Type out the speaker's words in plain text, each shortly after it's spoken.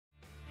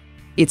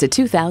It's a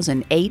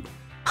 2008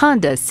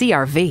 Honda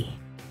CR-V.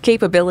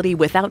 Capability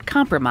without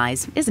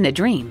compromise isn't a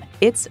dream,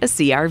 it's a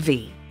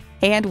CR-V.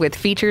 And with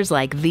features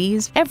like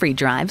these, every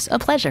drive's a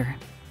pleasure.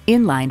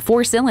 Inline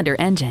 4-cylinder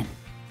engine,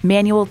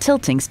 manual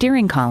tilting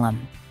steering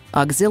column,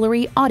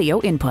 auxiliary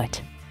audio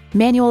input,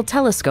 manual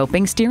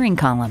telescoping steering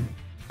column,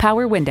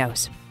 power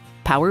windows,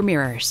 power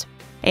mirrors,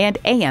 and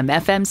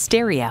AM/FM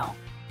stereo.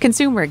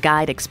 Consumer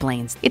Guide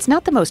explains it's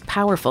not the most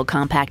powerful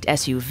compact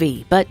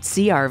SUV, but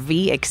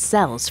CR-V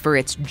excels for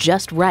its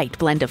just right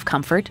blend of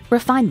comfort,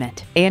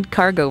 refinement, and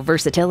cargo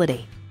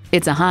versatility.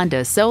 It's a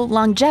Honda, so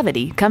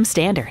longevity comes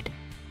standard.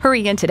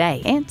 Hurry in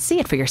today and see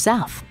it for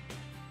yourself.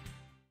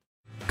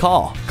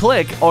 Call,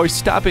 click, or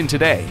stop in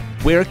today.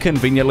 We're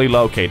conveniently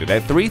located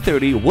at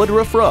 330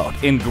 Woodruff Road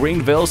in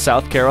Greenville,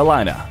 South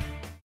Carolina.